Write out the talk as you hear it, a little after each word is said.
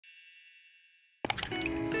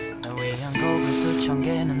수천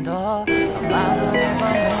개는 더 아마도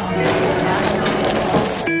앨범을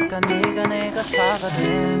찾아내었을까 네가 내 가사가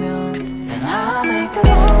되면 Then I'll make a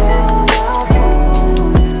love for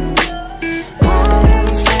you While you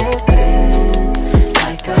sleeping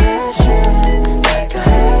Like a hair like a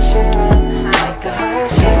hair like a hair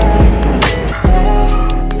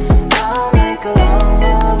I'll make a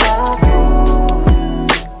love for you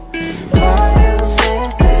While you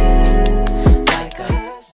sleeping Like a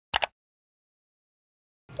hair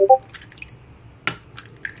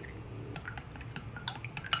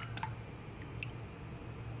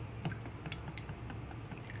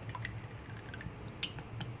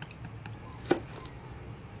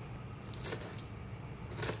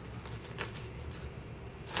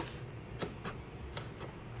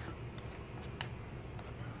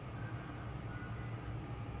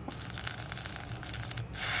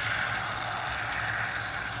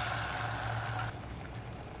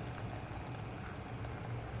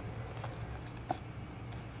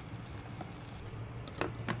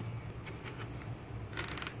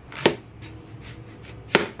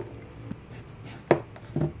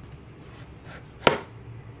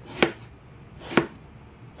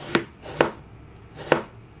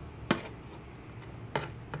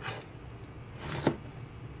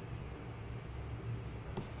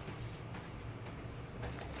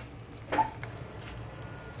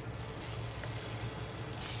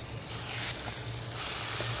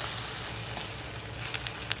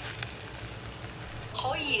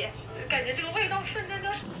好野，感觉这个味道瞬间就。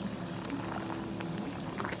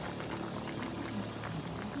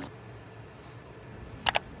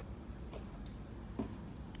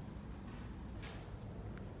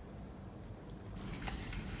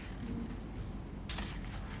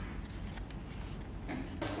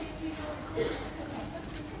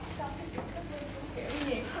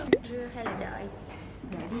Trưa hay là đợi?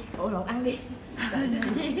 Đợi đi. Ủa lộn ăn đi.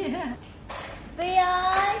 Vi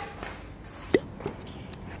ơi.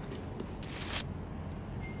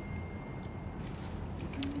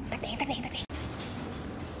 Tắt đèn.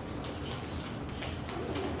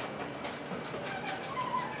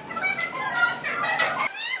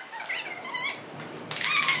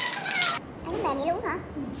 Anh mềm vậy luôn hả?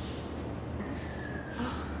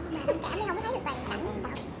 Mà tình cảm thì không có thấy được toàn cảnh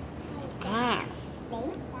bọc. À. Để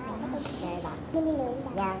Rồi bọc. Đi lười.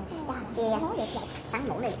 Dạ. Chia. Sắn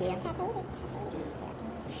mũ này chia. Tha thứ đi.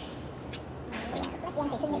 Bắt Giang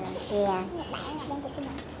thì sinh nhật. Chia. Nhật Bản là Giang thì sinh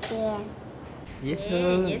nhật. Chia. Dễ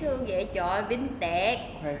thương vậy trời, vintage.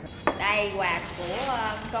 Đây quà của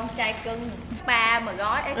con trai cưng. Ba mà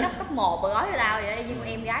gói, cấp 1 mà gói cho tao vậy, nhưng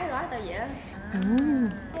em gái gói tao vậy á.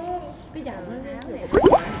 Cái giờ áo này.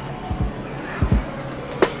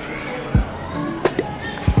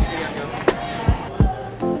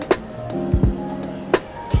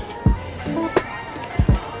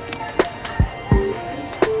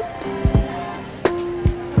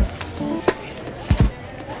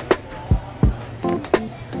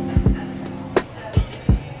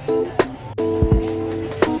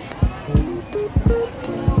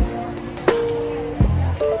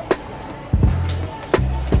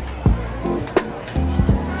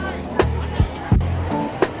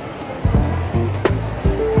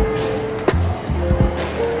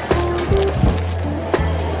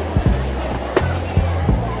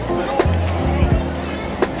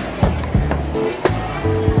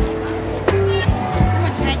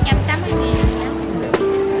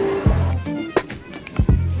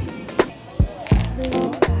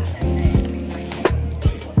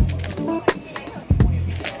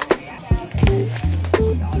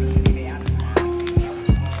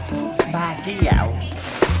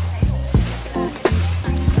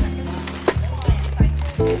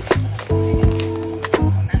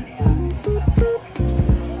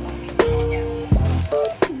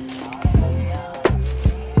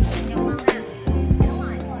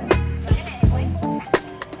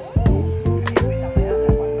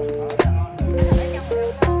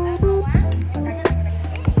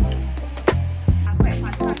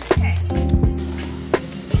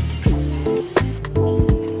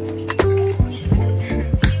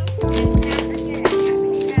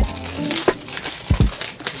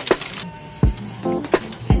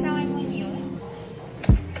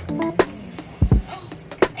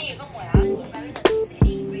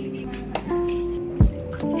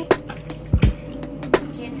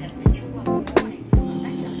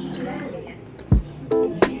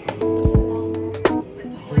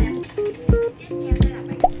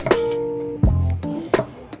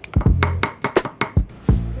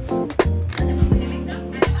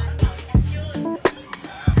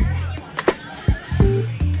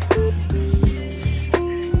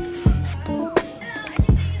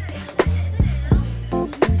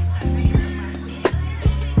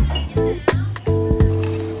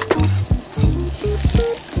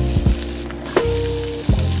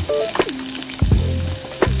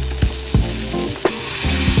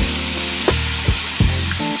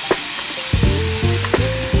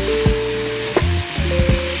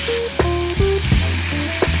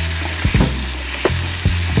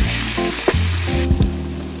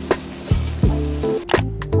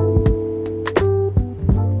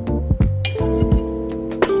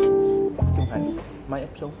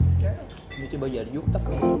 bao giờ vuốt tóc.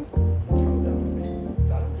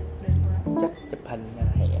 Chắc chụp hình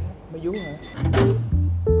hẻ mới vuốt hả?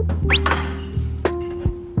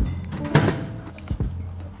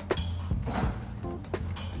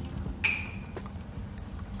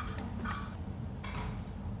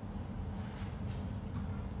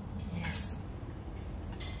 Yes.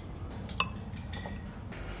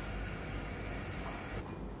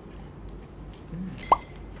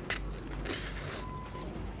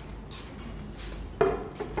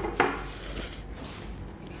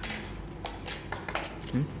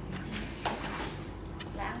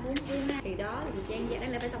 Là ăn 4 cuốn ha. Thì đó thì Trang dạ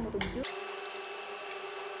đáng lẽ phải xong một tuần trước.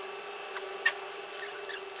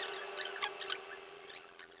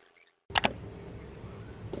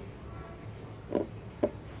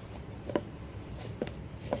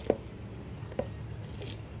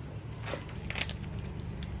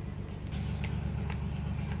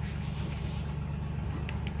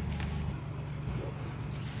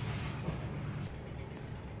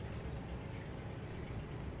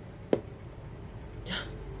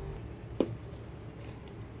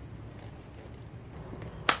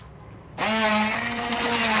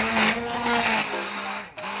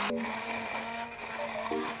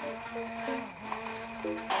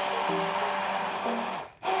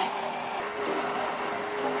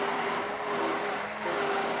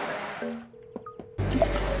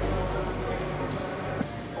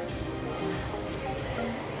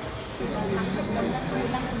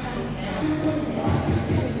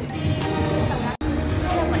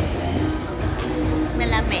 Mình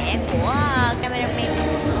là mẹ của cameraman.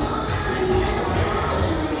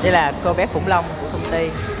 Đây là cô bé khủng long của công ty.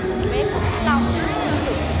 Bé khủng long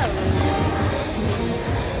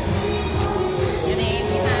giờ này em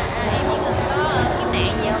nhưng mà em chỉ cần có kiếp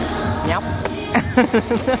nạn gì không? Nhóc.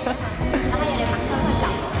 Thấy giờ này mặt hơi hơi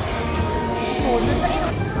trọng. Mùi nó bé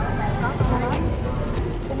đâu. Có đó.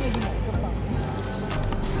 Cũng như một trong bậc.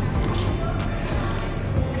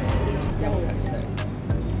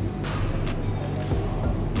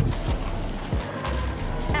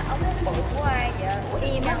 Ống bự của ai vậy? Của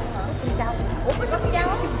em á hả? Con trâu. Ủa có con trâu?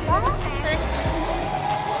 Có.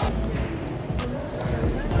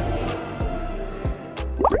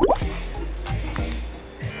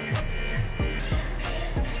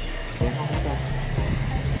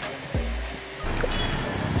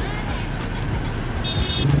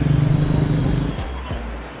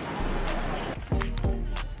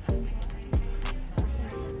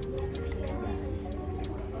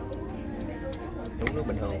 Uống nước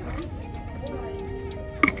bình thường.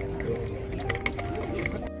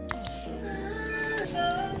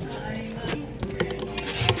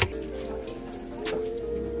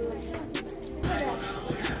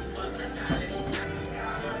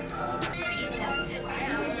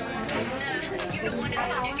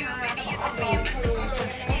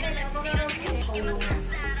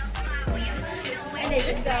 Anh đi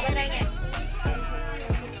tình cờ bên đây nha.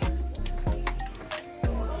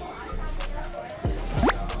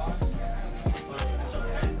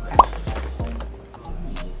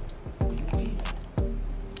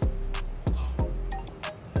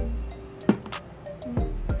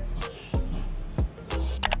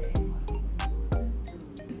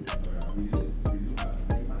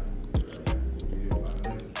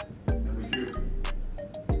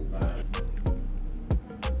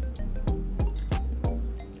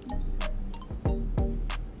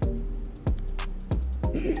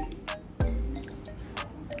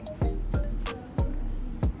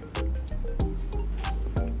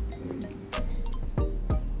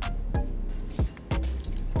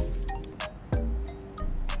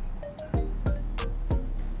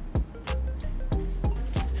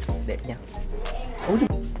 Đẹp nha. Ủa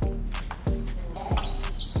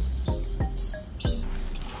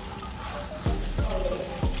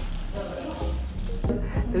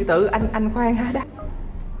từ từ anh khoan ha đã.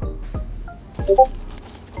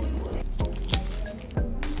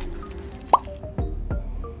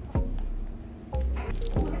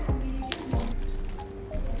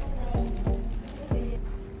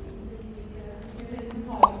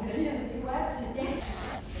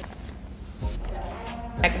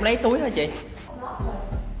 Ai cũng lấy túi hả chị?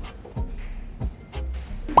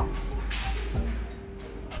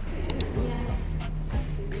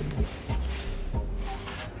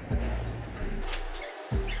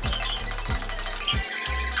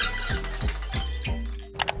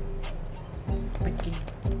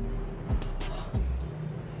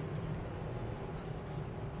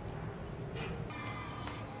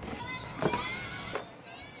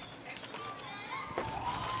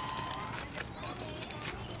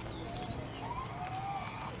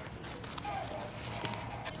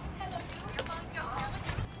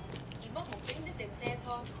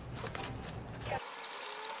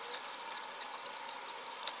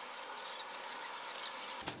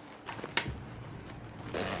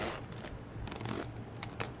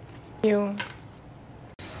 Yêu.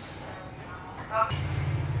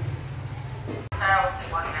 Sao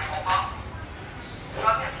 10.000 một món.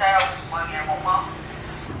 Có nhập sao 10.000 một món.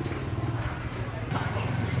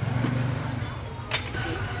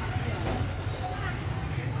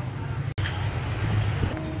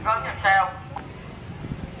 Có nhập sao.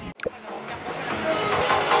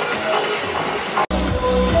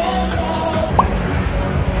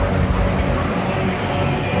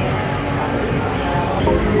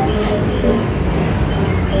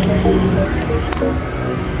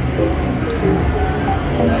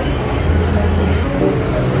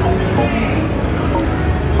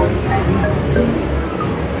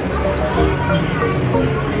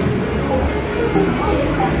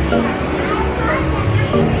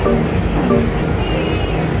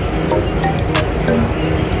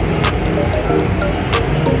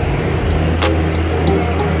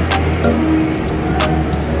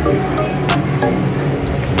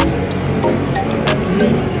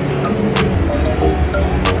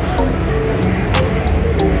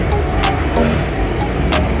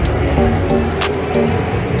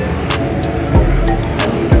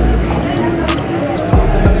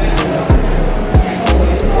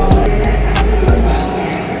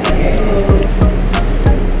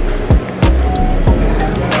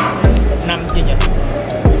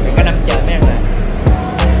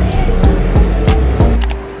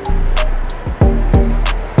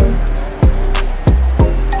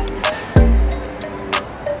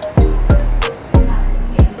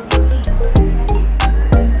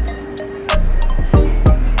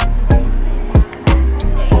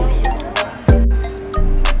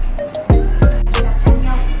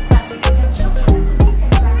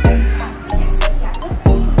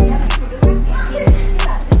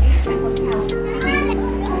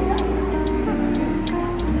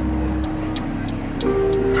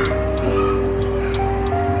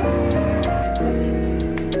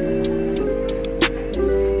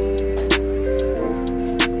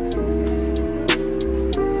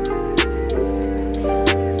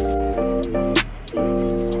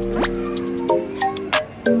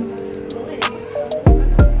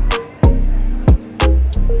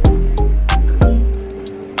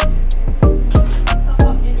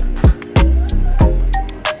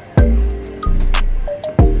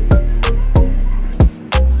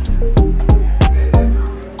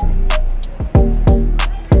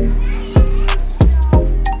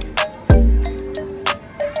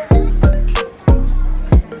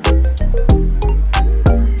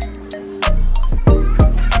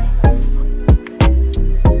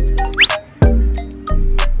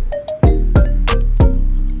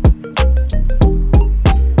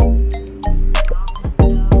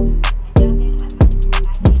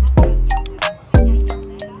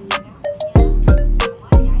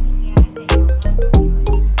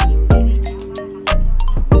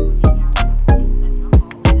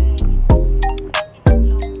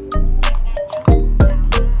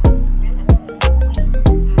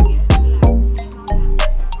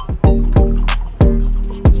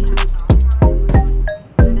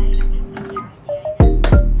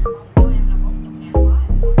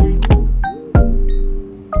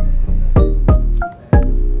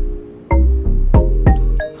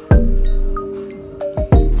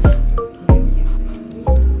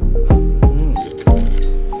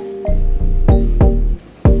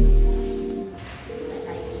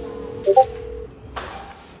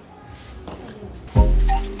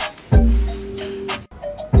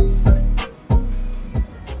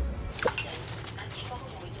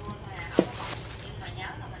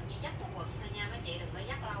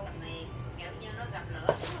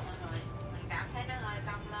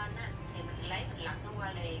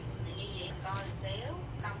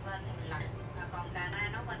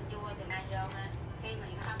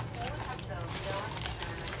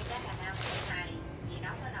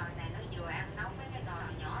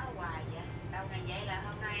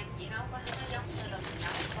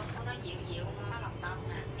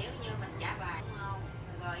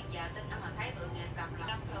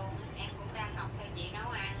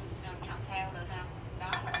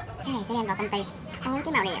 Cái này sẽ đem vào công ty. Ôi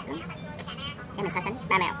cái màu đẹp lắm. Để mình so sánh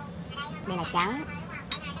ba màu. Đây là trắng,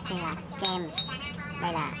 đây là kem,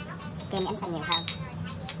 đây là kem ánh xanh nhiều hơn.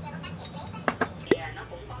 Thì nó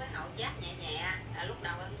cũng có cái hậu giác nhẹ nhẹ. Lúc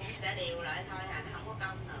đầu em cũng sẽ đều lại thôi, nó không có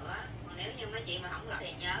cong nữa. Còn nếu như mấy chị mà không lại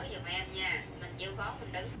thì nhớ giùm em nha. Mình chịu khó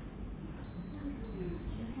mình đứng.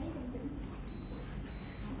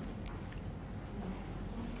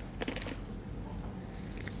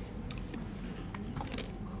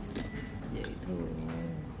 Dễ thương.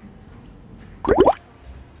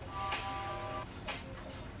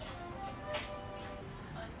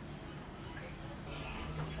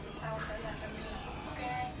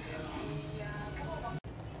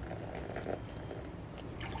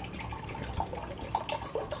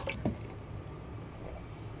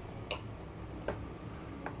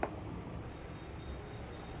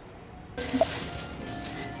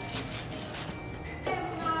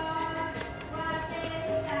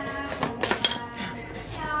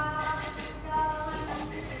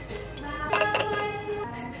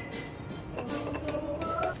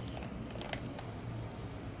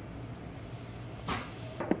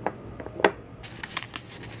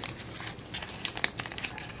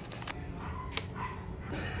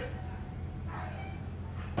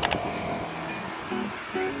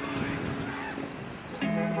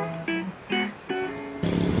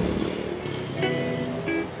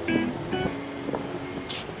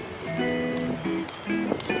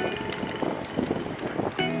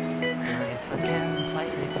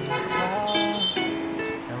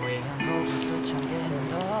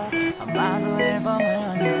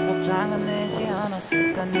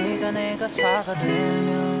 않았을까 네가 내 가사가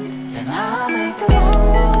되면 Then I'll make a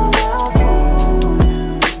lullaby for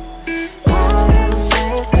you While you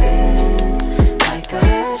sleeping Like a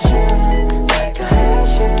Haitian, like a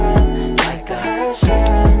Haitian, like a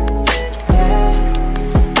Haitian Yeah,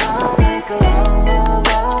 I'll make a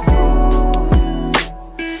lullaby for you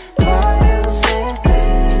While you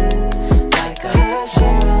sleeping Like a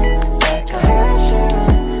Haitian, like a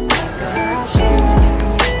Haitian, like a Haitian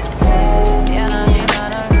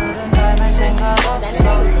미안하지만 얼굴은 닮을 생각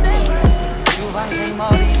없어 주황색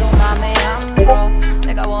머리도 맘에 안 들어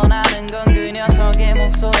내가 원하는 건 그 녀석의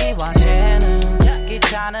목소리와 쟤는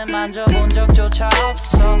기차는 만져본 적조차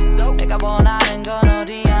없어 내가 원하는 건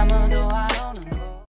어디 아무도